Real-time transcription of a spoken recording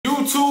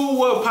YouTube,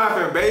 what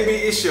poppin', baby?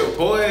 It's your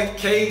boy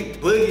K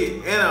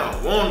Boogie, and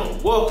I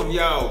wanna welcome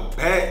y'all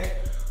back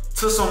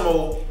to some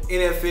more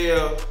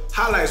NFL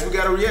highlights we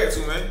gotta react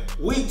to, man.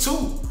 Week 2.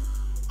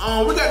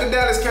 We got the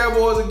Dallas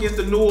Cowboys against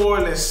the New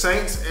Orleans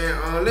Saints,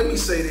 and let me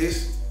say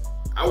this: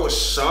 I was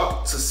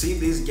shocked to see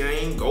this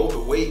game go the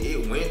way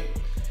it went.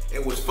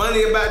 And what's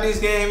funny about this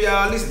game,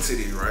 y'all, listen to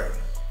this, right?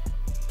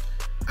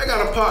 I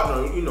got a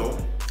partner, you know,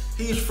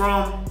 he's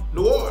from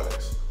New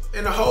Orleans,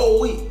 and the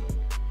whole week,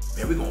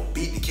 man, we gonna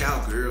beat the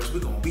Cowgirls. We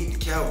gonna beat the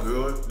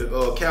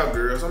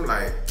Cowgirls. I'm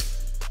like,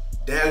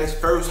 Dallas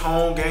first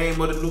home game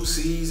of the new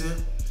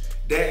season.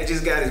 Dak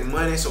just got his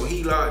money, so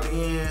he locked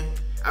in.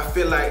 I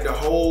feel like the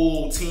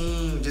whole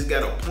team just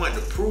got a point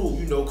to prove,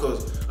 you know,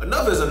 cause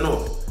enough is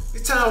enough.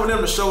 It's time for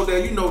them to show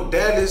that, you know,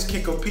 Dallas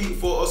can compete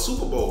for a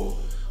Super Bowl.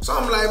 So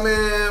I'm like,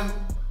 man,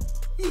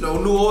 you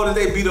know, New Orleans,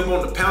 they beat up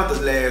on the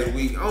Panthers last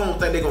week. I don't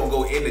think they're gonna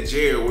go into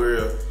Jerry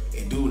World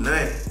and do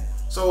nothing.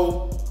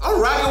 So I'm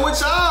rocking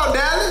with y'all,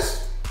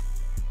 Dallas.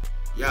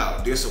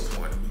 Y'all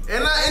disappointed me.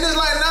 And it's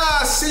like, nah,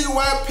 I see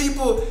why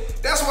people,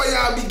 that's why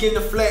y'all be getting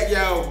the flack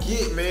y'all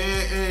get,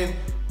 man. And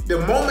the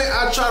moment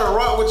I try to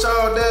rock with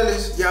y'all,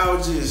 Dallas, y'all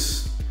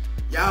just,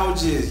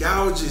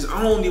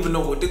 I don't even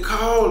know what to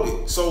call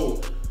it.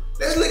 So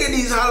let's look at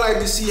these highlights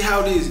to see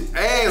how this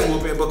ass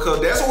whooping,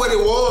 because that's what it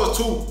was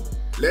too.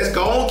 Let's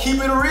go on, keep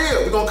it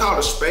real. We're gonna call it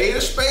a spade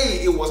a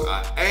spade. It was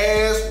an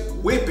ass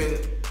whipping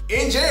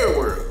in Jerry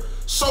World.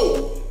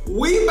 So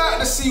we about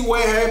to see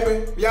what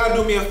happened. Y'all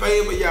do me a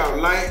favor, y'all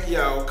like,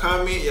 y'all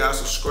comment, y'all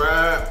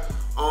subscribe.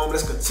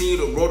 Let's continue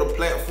to grow the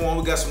platform.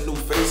 We got some new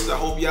faces. I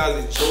hope y'all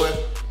enjoy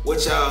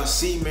what y'all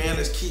see, man.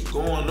 Let's keep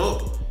going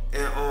up,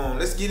 and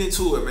let's get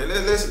into it, man.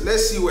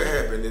 Let's see what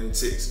happened in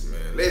Texas,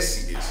 man. Let's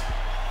see this.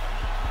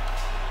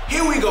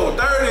 Here we go,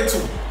 3rd and 2.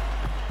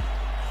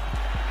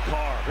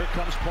 Here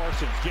comes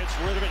Parsons, gets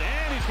rid of it,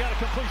 and he's got a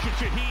completion.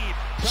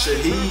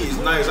 Shaheed is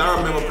nice.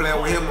 I remember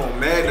playing with him on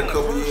Madden a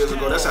couple years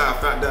ago. That's how I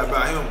found out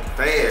about him.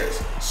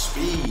 Fast,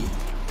 speed.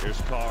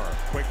 Here's Carr,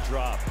 quick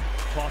drop.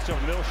 Toss over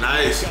the middle.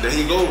 Nice. There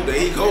he go. There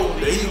he go.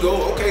 There he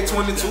go. Okay,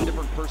 22.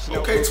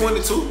 Okay,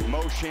 22.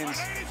 Motions.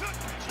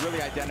 It's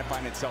really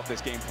identifying itself,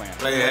 this game plan.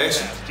 Play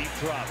action.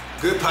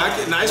 Good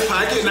pocket. Nice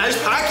pocket. Nice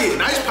pocket.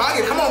 Nice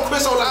pocket. Come on,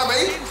 Chris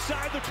Olave.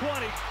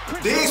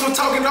 Diggs was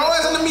talking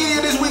noise in the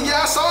media this week.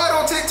 Yeah, I saw it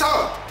on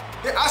TikTok.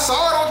 Yeah, I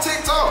saw it on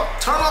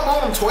TikTok. Turn up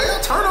on him,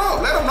 12. Turn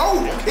up. Let him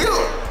know. Hit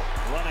him.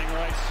 Running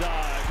right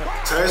side.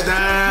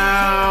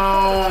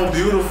 Touchdown.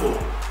 Beautiful.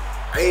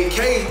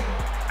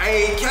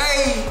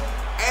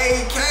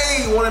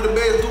 AK, one of the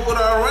best dual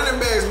running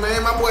backs,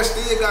 man. My boy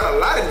still got a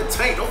lot in the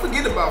tank. Don't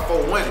forget about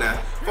 4-1 now.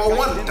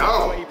 4-1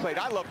 dog.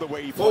 I love the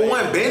way he played.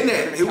 4-1 been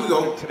that. Here we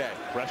go.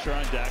 Pressure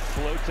on Dak.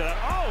 Floats out.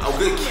 Oh,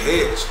 good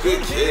catch.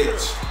 Good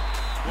catch.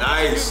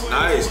 Nice.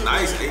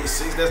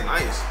 8-6. That's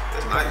nice.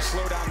 That's nice.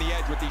 Slow down the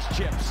edge with these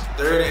chips.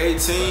 3rd and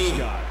 18.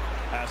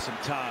 Has some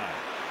time.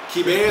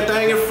 Keep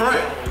everything in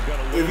front.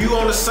 If you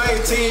on the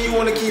Saints team, you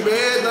want to keep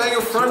everything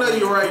in front of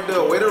you right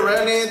there. Way to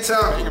run in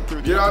tackle.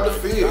 Get out the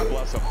field.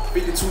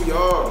 52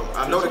 yards.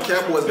 I know the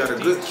Cowboys got a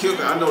good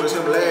kicker. I noticed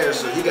him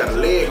last year. He got a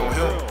leg on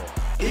him.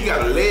 He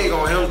got a leg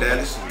on him,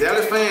 Dallas.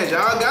 Dallas fans,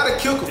 y'all got a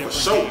kicker for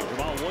sure.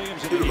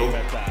 Here we go.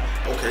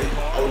 Okay.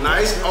 Oh,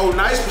 nice. Oh,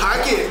 nice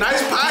pocket.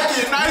 Nice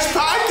pocket. Nice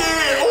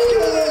pocket.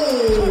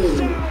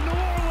 Ooh.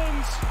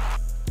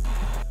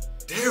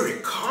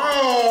 Derek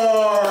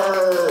Carr.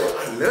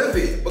 I love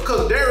it.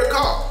 Because Derek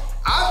Carr,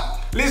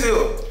 listen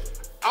here,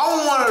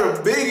 I'm one of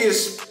the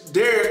biggest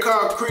Derek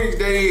Carr critics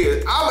there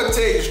is. I'm gonna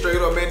tell you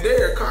straight up, man,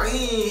 Derek Carr,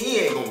 he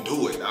ain't gonna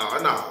do it.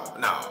 No.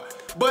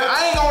 But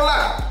I ain't gonna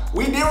lie,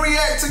 we didn't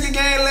react to your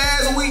game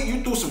last week.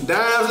 You threw some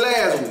dimes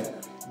last week.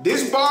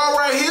 This ball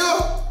right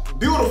here,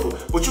 beautiful.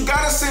 But you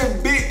gotta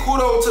send big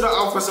kudos to the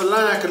offensive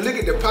line, cause look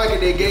at the pocket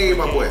they gave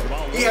my boy.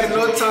 He had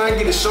enough time,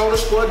 get his shoulder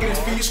square, get his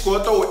feet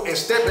square, throw it, and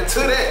step into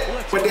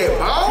that. But that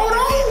ball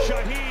though,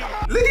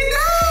 look at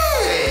that.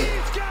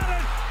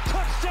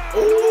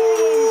 Ooh.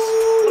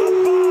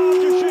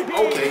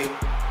 Okay.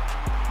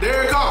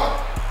 Derek Carr,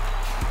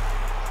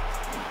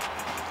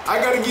 I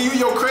gotta give you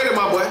your credit,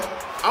 my boy.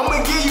 I'm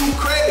gonna give you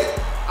credit.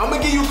 I'm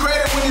gonna give you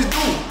credit when it's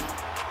due.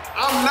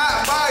 I'm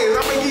not biased.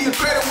 I'm gonna give you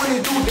credit when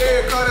it's due,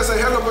 Derek Carr. That's a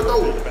hell of a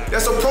throw.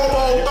 That's a Pro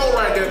Bowl throw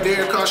right there,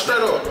 Derek Carr.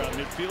 Straight up.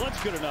 That's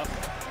good enough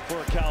for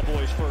a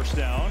Cowboys first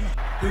down.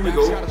 Here we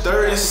go.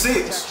 3rd and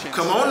 6.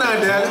 Come on now,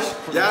 Dallas.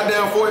 Y'all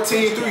down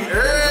 14-3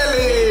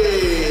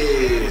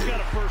 early.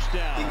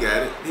 He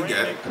got it.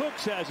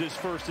 Cooks has his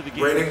first of the game.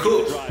 Brandon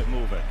Cooks. Drive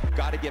moving.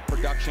 Got to get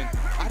production.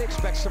 I'd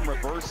expect some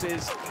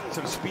reverses,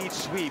 some speed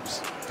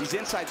sweeps. These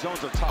inside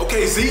zones are tough.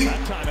 Okay, Zeke.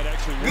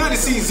 Good to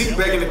see Zeke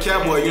back in the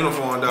Cowboy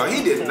uniform, dog.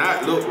 He did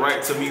not look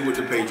right to me with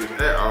the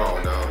Patriots at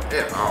all, dog.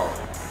 At all.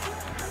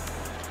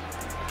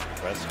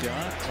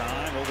 Prescott,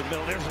 time over the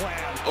middle. There's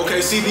Lamb.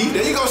 Okay, CD.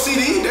 There you go,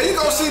 CD. There you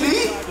go,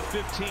 CD.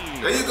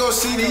 There you go,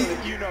 CD.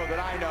 You know that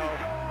I know.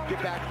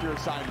 Get back to your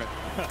assignment.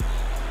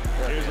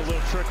 Here's a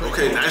little trickery.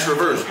 Okay, nice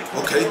reverse.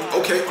 Okay.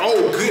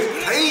 Oh, good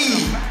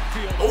play.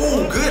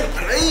 Oh, good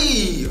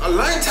play.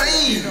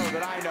 Alante.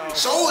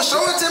 Show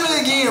it to me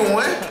again,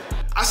 one.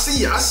 I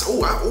see you. I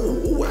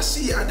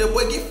see you out there,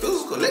 boy. Get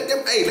physical. Let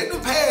them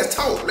pass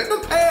talk. Let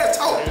them pass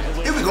talk.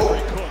 Here we go.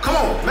 Come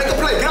on, make a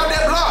play. Get off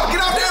that block.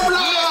 Get off that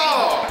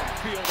block.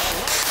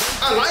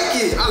 I like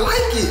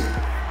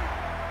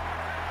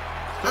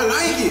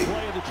it.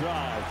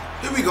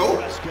 Here we go.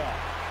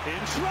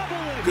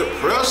 Good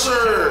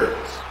pressure.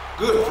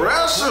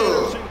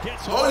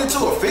 Only to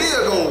a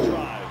field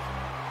goal.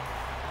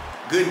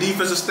 Good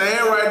defensive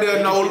stand right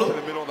there, Nola.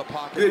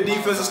 Good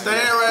defensive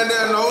stand right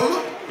there,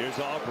 Nola. Here's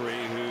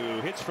Aubrey,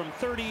 who hits from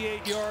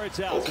 38 yards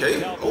out. Okay,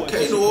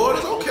 New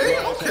Orleans. Okay.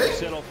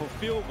 Settle for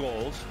field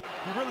goals.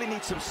 You really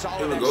need some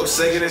solid. Here we go.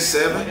 2nd and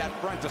 7.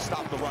 To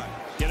stop the run.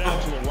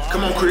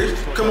 Come on, Chris.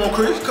 Come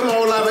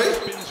on, Olave.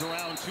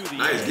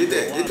 Nice. Get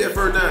that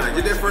first down.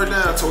 Get that first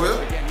down,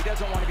 12. Again, he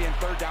doesn't want to be in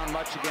third down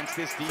much against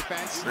this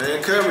defense.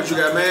 Man coverage. You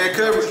got man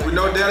coverage. We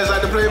know Dallas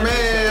like to play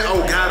man.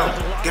 Oh, got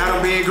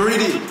him being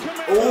greedy.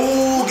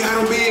 Oh, got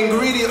him being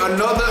greedy.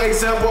 Another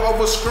example of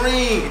a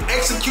screen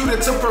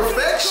executed to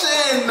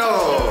perfection.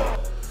 No.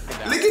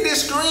 Look at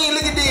this screen.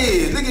 Look at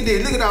this. Look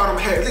at all them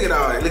hats. Look at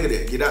all that. Look at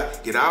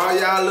that. Get all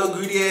y'all little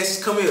greedy asses.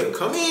 Come here.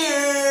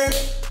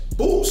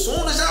 Boom.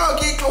 Soon as y'all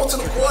get close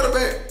to the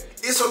quarterback,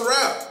 it's a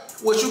wrap.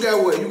 What you got?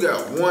 You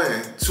got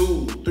 1,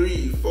 2,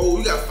 3, 4.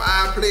 You got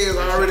 5 players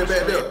already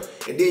back there.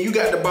 And then you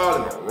got the ball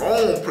in the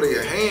wrong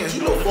player hands.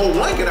 You know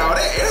 4-1 get out of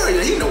that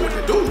area. He know what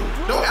to do.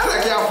 Don't act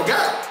like y'all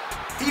forgot.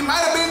 He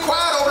might have been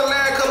quiet over the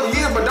last couple of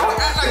years, but don't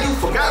act like you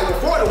forgot. When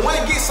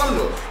 41 get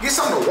something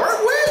to work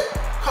with.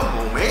 Come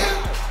on, man.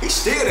 He's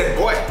still that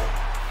boy.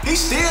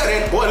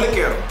 Look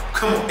at him.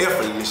 Come on,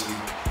 effortlessly.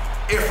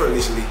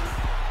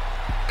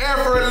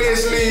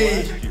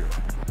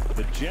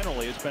 But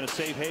generally, it's been a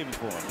safe haven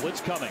for him. Blitz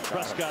coming.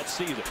 Prescott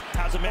sees it.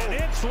 Has a man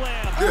in.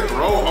 Slam. Good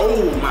throw.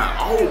 Oh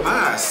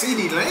my.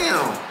 CD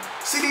Lamb.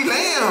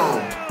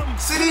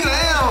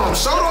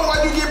 Show them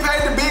why you get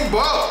paid the big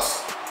bucks.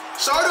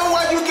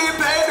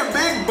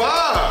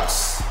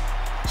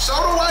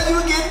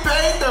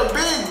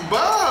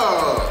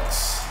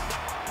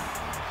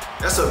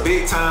 That's a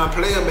big time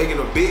player making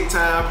a big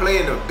time play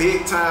in a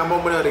big time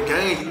moment of the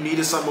game. You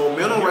needed some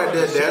momentum right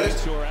there,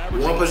 Dallas.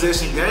 1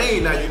 possession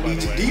game. Now you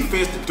need your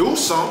defense to do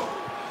something.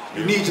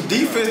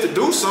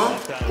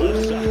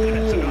 Ooh,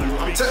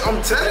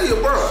 I'm telling you,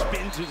 bro.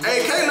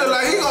 AK look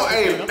like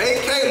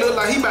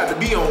he about to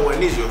be on one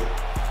this year.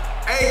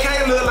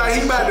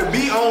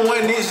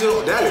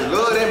 Dallas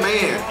love that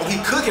man. Oh, he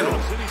cooking him.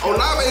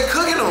 Olave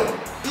cooking him.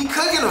 He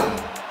cooking him.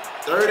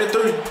 3rd and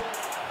 3.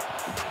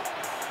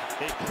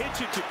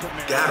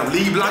 Got him.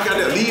 Lead block out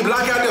there.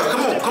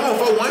 Come on,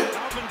 4-1.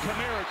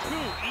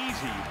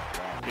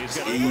 It's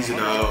easy,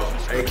 dog.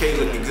 AK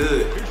looking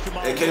good.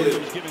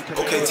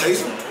 Okay,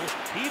 Taysom.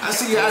 I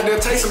see you out there,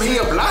 Taysom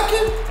here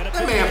blocking.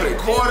 That man play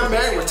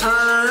quarterback,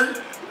 return,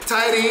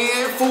 tight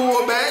end,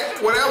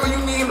 fullback, whatever you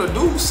need him to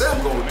do,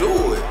 Seth gonna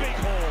do it.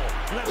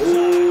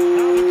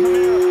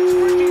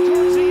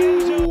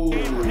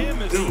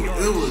 Dude,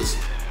 it was,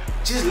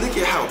 just look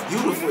at how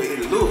beautiful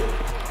it looked.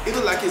 It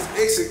looked like it's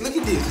exit. Look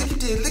at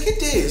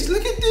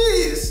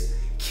this.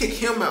 Kick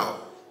him out.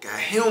 Got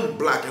him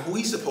blocking who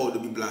he's supposed to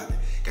be blocking.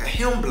 Got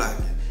him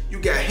blocking. You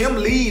got him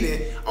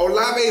leading.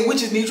 Olave, we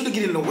just need you to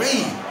get in the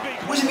way.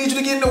 Look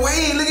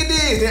at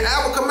this. Then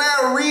Alvin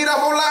Kamara read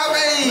off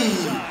Olave.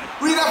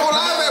 We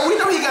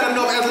know he got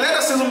enough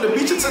athleticism to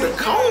beat you to the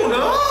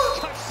corner.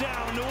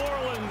 Touchdown, New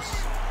Orleans.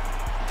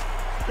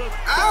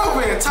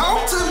 Alvin,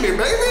 talk to me,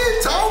 baby.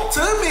 Talk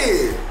to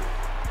me.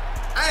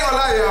 I ain't gonna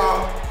lie,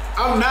 y'all.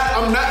 I'm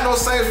not no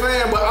Saints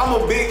fan, but I'm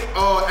a big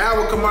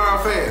Alvin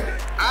Kamara fan.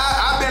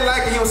 I've been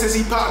liking him since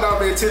he popped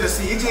off in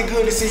Tennessee. It's just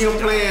good to see him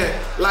playing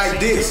like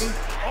this.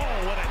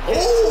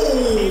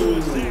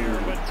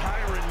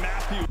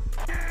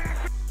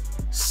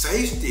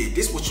 Safety.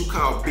 This what you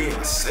call being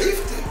a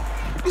safety.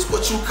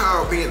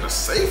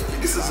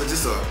 This is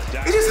just a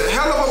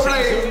hell of a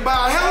play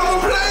by a hell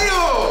of a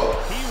player.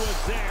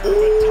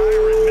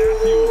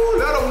 Ooh,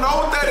 let him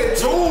know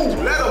 32.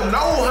 Let him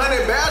know,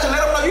 Honey Badger.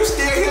 Let him know you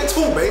still here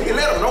too, baby.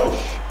 Let him know.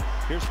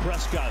 Here's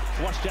Prescott,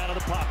 flushed out of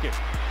the pocket,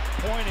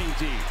 pointing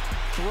deep,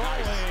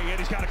 throwing, and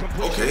he's got a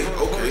completion.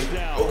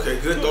 Okay.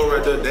 Good throw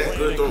right there.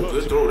 Good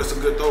throw. That's a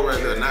good throw right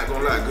there. Not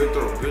gonna lie, good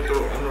throw on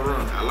the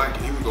run. I like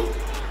it. Here we go.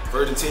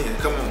 1st and 10.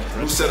 Come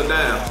on, settle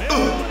down.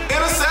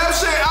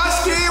 Interception.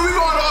 Oski, we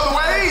going the other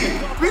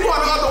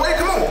way.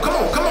 Come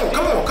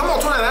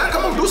on, 29.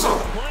 Come on, do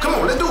something. Come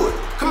on, let's do it.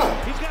 Come on.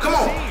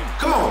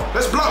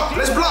 Let's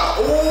block.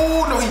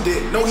 Oh, no, he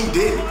didn't.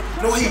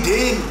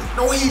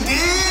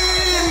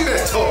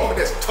 That's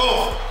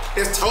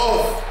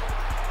tough.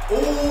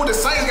 Oh, the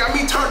Saints got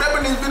me turned up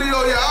in this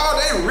video, y'all.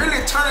 They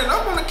really turning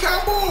up on the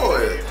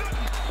Cowboys.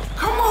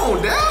 Come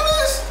on,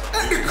 Dallas.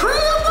 At the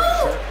crib,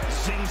 bro.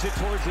 Sings it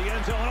towards the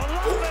end zone.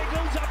 Olave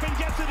goes up and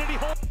gets it, and he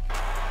holds.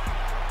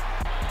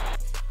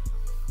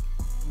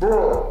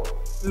 Bro,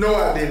 no,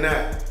 I did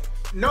not.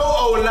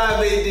 No,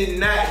 Olave did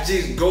not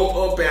just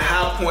go up and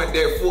high point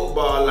that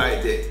football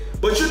like that.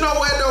 But you know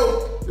what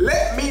though?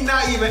 Let me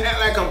not even act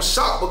like I'm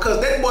shocked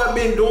because that boy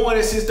been doing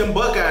it since them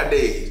Buckeye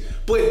days.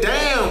 But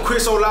damn,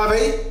 Chris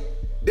Olave,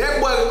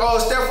 that boy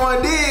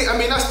Stephon Diggs, I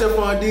mean not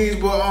Stephon Diggs,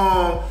 but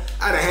I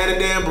done had a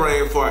damn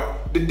brain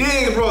fart. The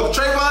Diggs brother,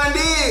 Trayvon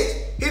Diggs,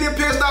 he done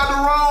pissed out the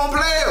wrong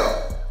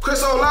player.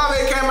 Chris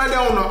Olave came out there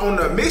on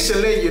the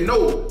mission letting you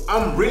know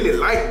I'm really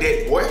like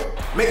that, boy.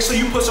 Make sure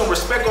you put some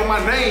respect on my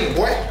name,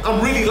 boy.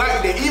 I'm really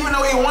like that. Even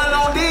though he wasn't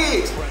on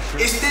Diggs,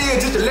 it's still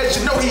just to let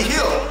you know he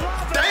here.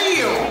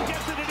 Damn!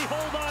 Did he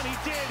hold on? He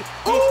did.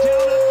 He's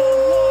down at the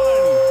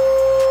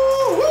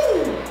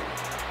one.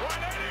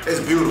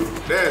 It's beautiful.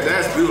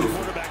 That's beautiful.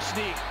 Quarterback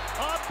sneak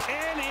up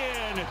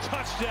and in.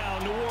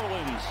 Touchdown, New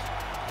Orleans.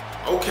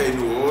 Okay,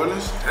 New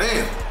Orleans.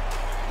 Damn.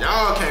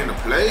 Y'all came to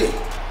play.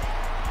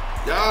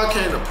 Y'all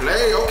came to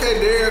play. Okay,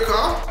 Derek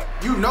Carr.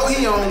 You know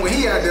he on when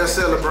he out there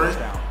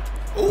celebrating.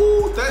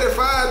 Ooh,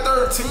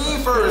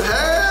 35-13 first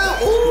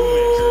half. Ooh,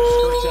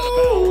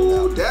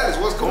 that is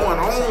what's going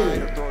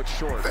on.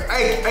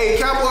 Hey,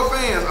 Cowboy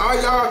fans, are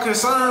y'all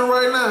concerned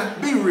right now?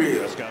 Be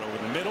real.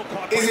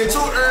 Is it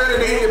too early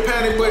to hit the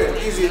panic button?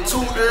 Is it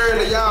too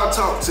early? Y'all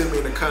talk to me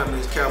in the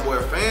comments, Cowboy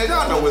fans.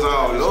 Y'all know it's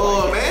all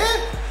love,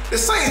 man. The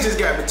Saints just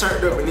got me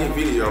turned up in this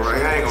video right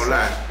here. I ain't gonna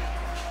lie.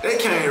 They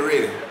came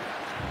ready.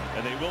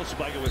 And they will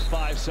spike it with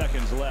 5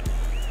 seconds left.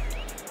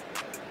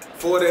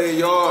 48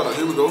 yards.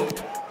 Here we go.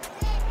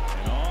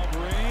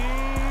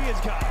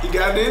 He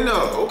got it in there.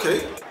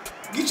 Okay.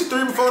 Get you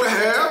 3 before the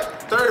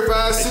half.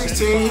 35-16.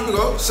 Here we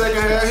go.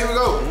 Second half. Here we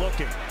go.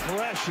 Looking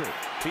pressure.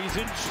 He's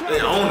in trouble. They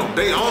own him.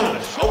 They own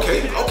him. Okay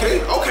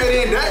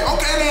then, Dak.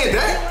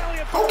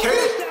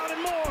 Okay.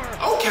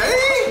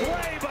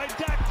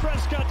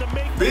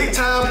 Big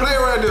time play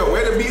right there.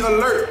 Way to be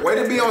alert. Way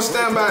to be on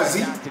standby,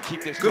 Z.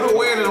 Good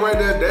awareness right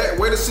there, Dak.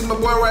 Way to see my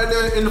boy right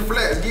there in the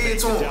flats. Give it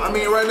to him. I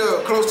mean, right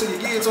there, close to you.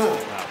 Give it to him.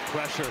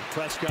 Pressure.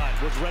 Prescott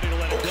was ready to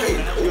let it Okay,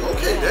 go.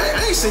 okay, Dak.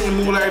 I ain't seen you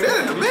move like that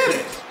in a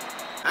minute.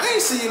 I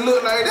ain't seen you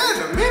look like that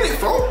in a minute,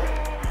 folks.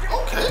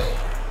 Okay.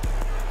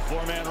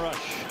 4-man rush.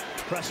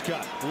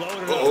 Prescott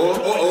loaded up.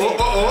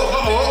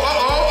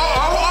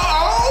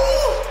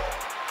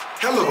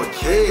 Hell of a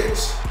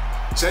catch.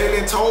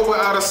 Jalen Tolbert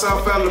out of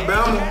South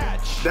Alabama.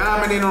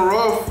 Diamond in the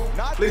rough.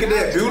 Look at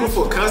that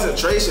beautiful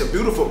concentration,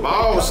 beautiful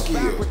ball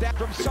skill.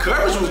 The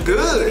coverage was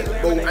good.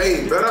 But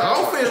hey, better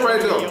offense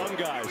right there. Young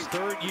guys,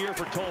 third year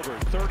for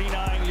Tolbert,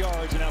 39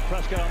 yards, and now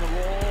Prescott on the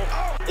roll.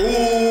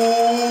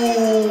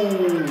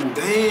 Ooh,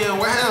 damn,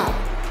 wow.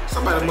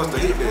 Somebody must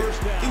have hit that.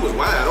 He was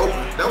wide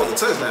open. That was a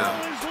touchdown.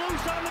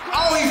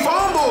 Oh, he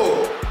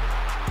fumbled.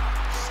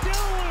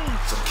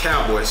 Some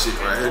cowboy shit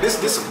right here. This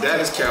some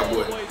Dallas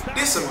Cowboy.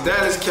 This some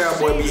Dallas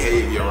Cowboy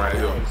behavior right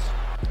here.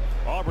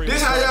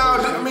 This how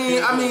y'all, I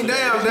mean,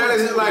 damn,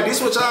 Dallas is like, this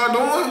what y'all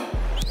doing?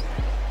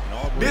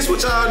 This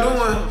what y'all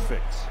doing?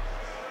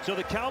 So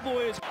the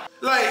Cowboys.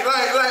 Like,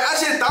 I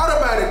just thought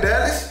about it,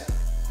 Dallas.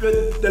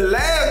 The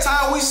last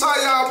time we saw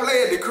y'all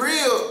play at the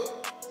crib,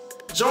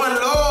 Jordan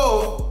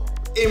Love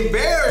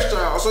embarrassed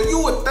y'all. So you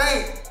would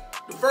think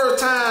the first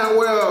time,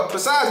 well,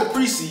 besides the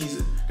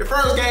preseason, the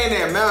first game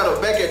that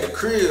mattered back at the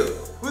crib,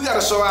 we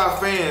gotta show our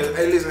fans,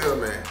 hey, listen here,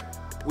 man.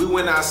 We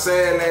went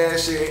outside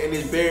last year in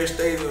this Bears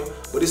Stadium,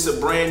 but it's a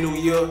brand new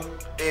year,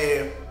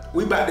 and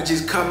we about to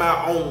just come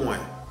out on one.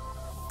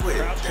 But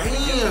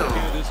damn,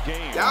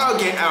 y'all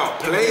getting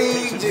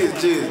outplayed,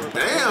 just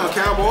damn,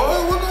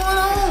 Cowboys, what's going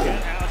on?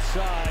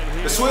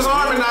 The Swiss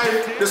Army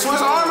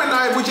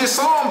knife, we just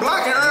saw him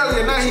blocking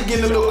earlier, now he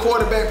getting a little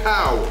quarterback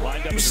power.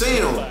 You see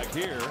him.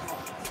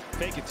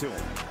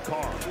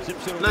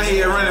 Now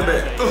he a running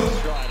back.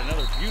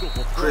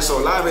 Chris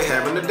Olave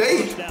having the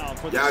day.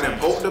 Y'all done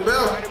poked the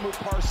bell.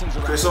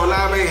 Chris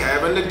Olave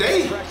having the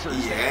day.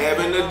 He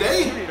having the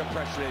day.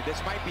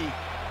 This might be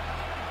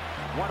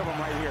one of them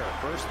right here.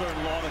 First third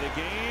long of the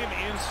game.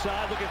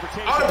 Inside looking for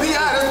Tate. Oh, the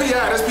PI.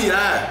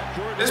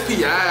 That's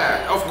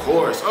PI. Of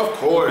course.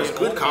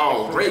 Good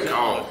call. Great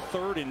call.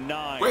 Third and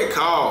 9. Great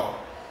call.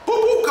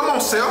 Woo, come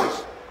on, Sel.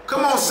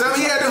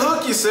 He had to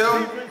hook you,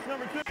 Sel.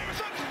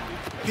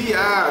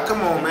 PI,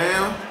 come on,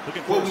 man.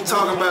 What we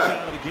talking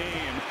about?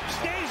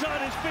 Stays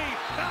on his feet.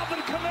 Alvin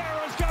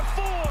Kamara's got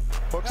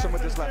 4. Hooks him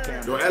with his left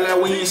hand. Don't act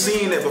like we ain't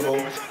seen that before.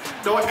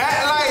 Don't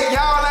act like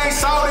y'all ain't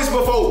saw this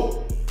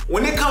before.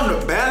 When it come to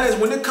balance,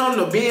 when it come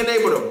to being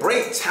able to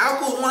break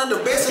tackles, one of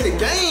the best in the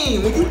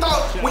game. When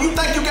you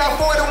think you got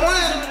 41,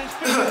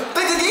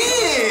 think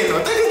again.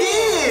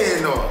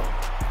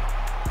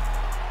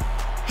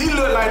 He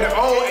looked like the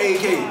old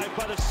AK.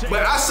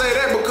 But I say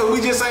that because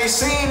we just ain't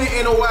seen it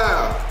in a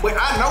while. But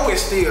I know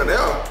it's still there.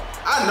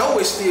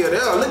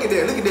 Look at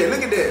that, man.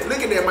 Look at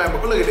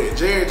that.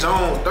 Jerry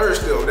Jones, third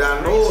still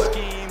down the road.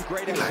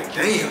 He's like,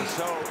 damn.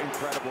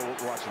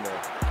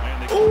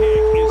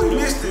 Ooh, he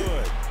missed it.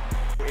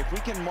 If we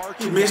can mark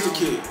he missed the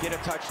kick. Get a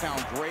touchdown,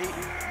 great.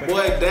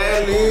 Boy,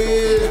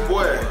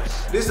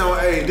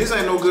 this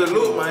ain't no good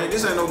look, man.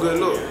 This ain't no good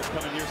look.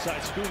 Coming near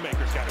side,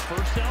 Schoonmaker's got a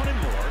first down and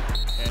more.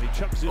 And he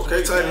chucks his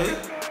okay, tight end.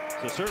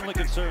 So certainly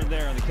concerned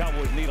there, and the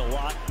Cowboys need a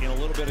lot in a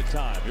little bit of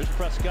time. Here's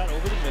Prescott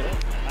over the middle.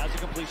 Has a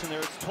completion there.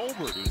 It's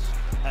Tolbert who's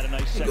had a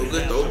nice second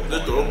down.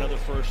 Another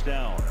first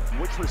down.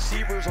 Which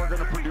receivers are going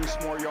to produce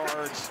more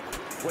yards?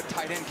 What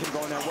tight end can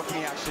go in there? What can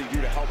he actually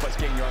do to help us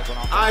gain yards on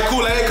offense? All right,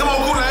 Kool-Aid. Come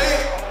on, Kool-Aid.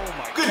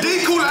 Good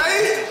D,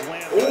 Kool-Aid.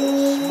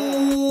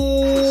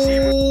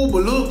 Ooh,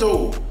 but look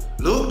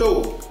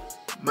though,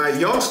 my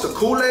youngster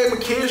Kool-Aid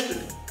McKinstry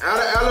out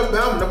of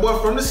Alabama, the boy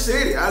from the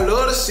city. I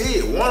love to see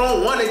it.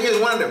 One-on-one against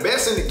one of the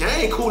best in the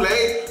game,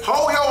 Kool-Aid.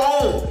 Hold your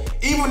own.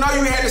 Even though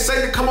you had to say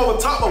to come over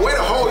top, but way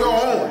to hold your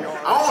own.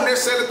 I don't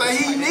necessarily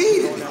think he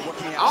needed it.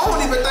 I don't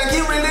even think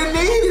he really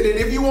needed it.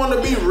 If you want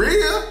to be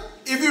real,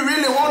 he there.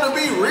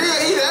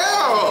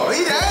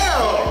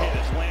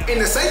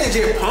 And the safety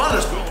just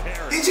punished him.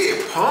 He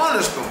just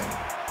punished him.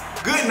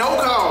 Good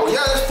no call.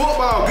 Yeah, it's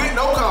football. Good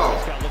no call.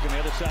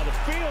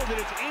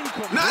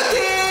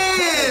 Nothing.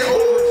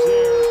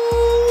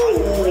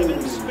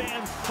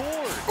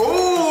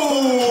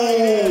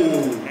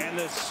 Ooh.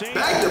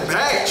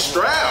 Back-to-back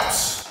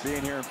straps.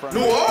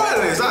 New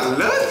Orleans. I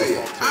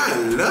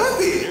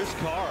love it. Here's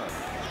Carr.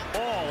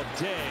 All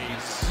day.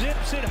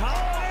 Zips it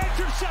high.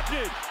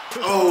 Intercepted.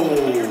 Oh.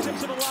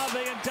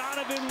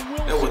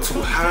 That was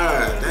too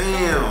high.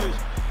 Damn.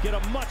 Get a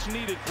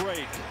much-needed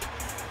break.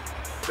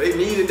 They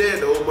needed that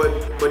though, but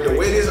the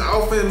way this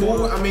offense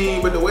move,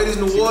 but the way this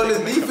New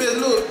Orleans defense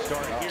look,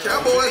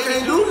 Cowboys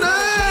can't do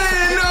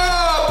nothing.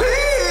 No,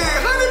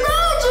 pig, Honey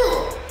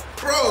Badger,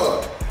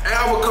 bro.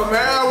 Alvin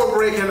Kamara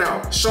breaking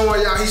out,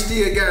 showing y'all he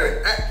still got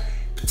it.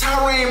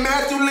 Tyrann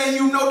Mathieu letting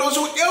you know, don't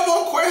you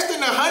ever question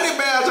the Honey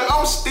Badger.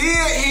 I'm still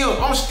him.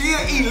 I'm still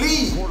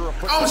elite.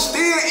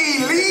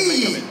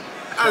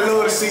 I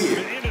love to see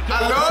it.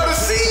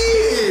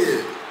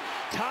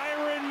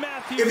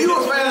 If you a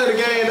fan of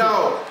the game,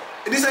 dog,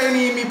 this ain't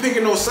even me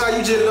picking no side.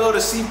 You just love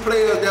to see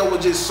players that were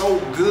just so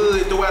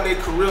good throughout their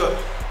career.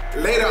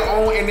 Later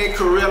on in their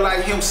career,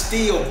 like him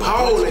still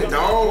balling,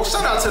 dog.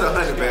 Shout out to the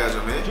Honey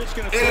Badger, man.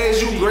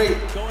 LSU great.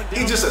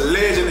 He's just a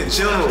legend in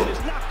general.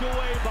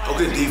 Oh,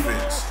 good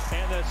defense.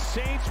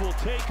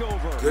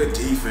 Good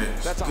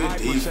defense.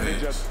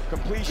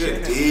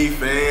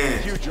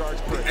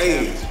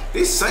 Hey,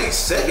 this Saints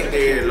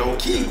secondary low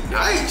key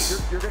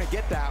nice.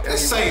 That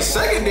Saints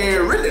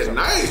secondary really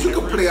nice. You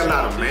can play a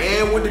lot of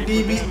man with the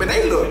DB, man.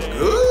 They look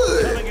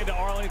good.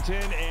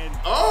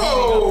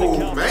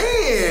 Oh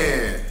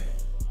man,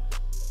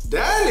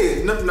 that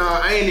is no.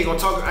 I ain't even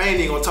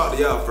gonna talk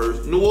to y'all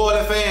first. New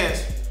Orleans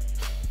fans.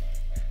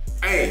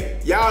 Hey,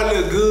 y'all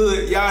look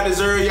good. Y'all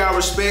deserve y'all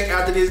respect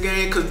after this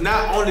game, because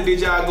not only did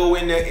y'all go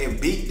in there and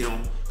beat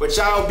them, but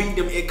y'all beat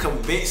them in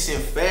convincing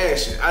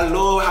fashion. I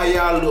love how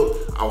y'all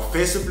look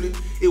offensively.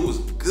 It was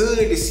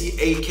good to see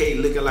AK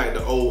looking like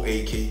the old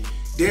AK.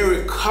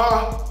 Derek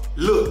Carr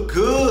looked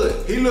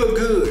good. He looked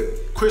good.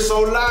 Chris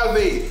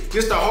Olave,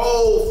 just the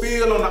whole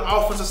field on the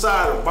offensive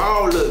side of the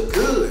ball looked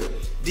good.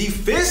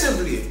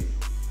 Defensively,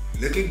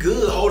 looking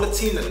good. Hold the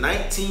team to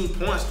 19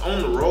 points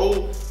on the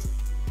road.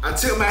 I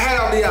took my hat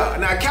off to y'all.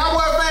 Now,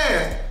 Cowboy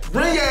fans,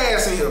 bring your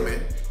ass in here,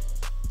 man.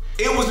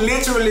 It was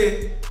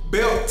literally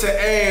belt to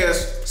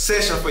ass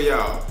session for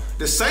y'all.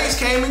 The Saints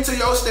came into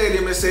your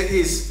stadium and said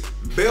it's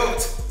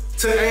belt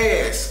to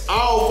ass,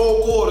 all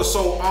 4 quarters.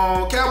 So,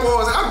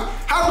 Cowboys,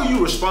 how do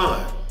you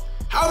respond?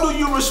 How do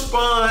you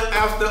respond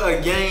after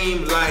a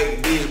game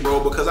like this,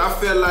 bro? Because I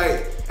feel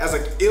like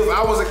if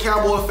I was a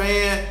Cowboy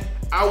fan,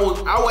 I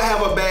would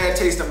have a bad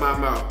taste in my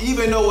mouth.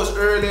 Even though it's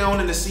early on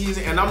in the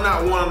season, and I'm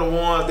not one of the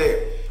ones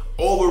that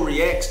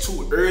overreacts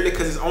too early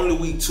because it's only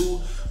week 2.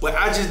 But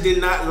I just did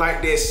not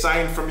like that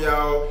sighting from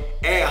y'all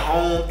at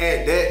home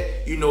at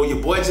that. You know, your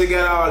boy just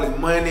got all his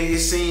money, it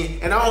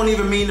seemed. And I don't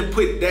even mean to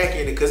put Dak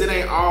in it because it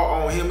ain't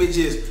all on him. It's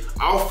just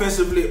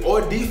offensively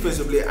or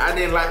defensively, I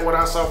didn't like what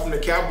I saw from the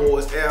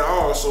Cowboys at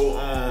all. So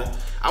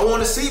I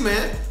want to see,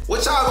 man,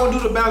 what y'all gonna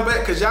do to bounce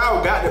back, because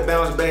y'all got to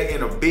bounce back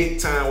in a big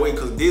time way,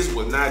 because this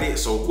was not it.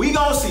 So we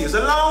gonna see. It's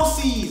a long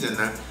season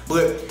now.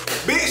 But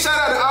big shout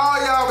out to all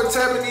y'all for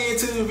tapping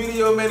into the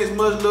video, man. It's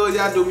much love.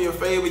 Y'all do me a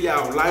favor.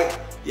 Y'all like,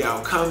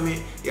 y'all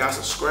comment, y'all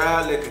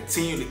subscribe. Let's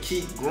continue to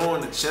keep growing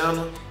the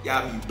channel.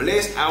 Y'all be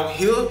blessed out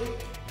here.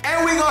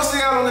 And we gonna see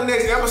y'all on the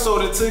next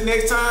episode. Until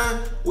next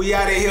time, we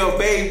out of here,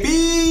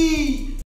 baby.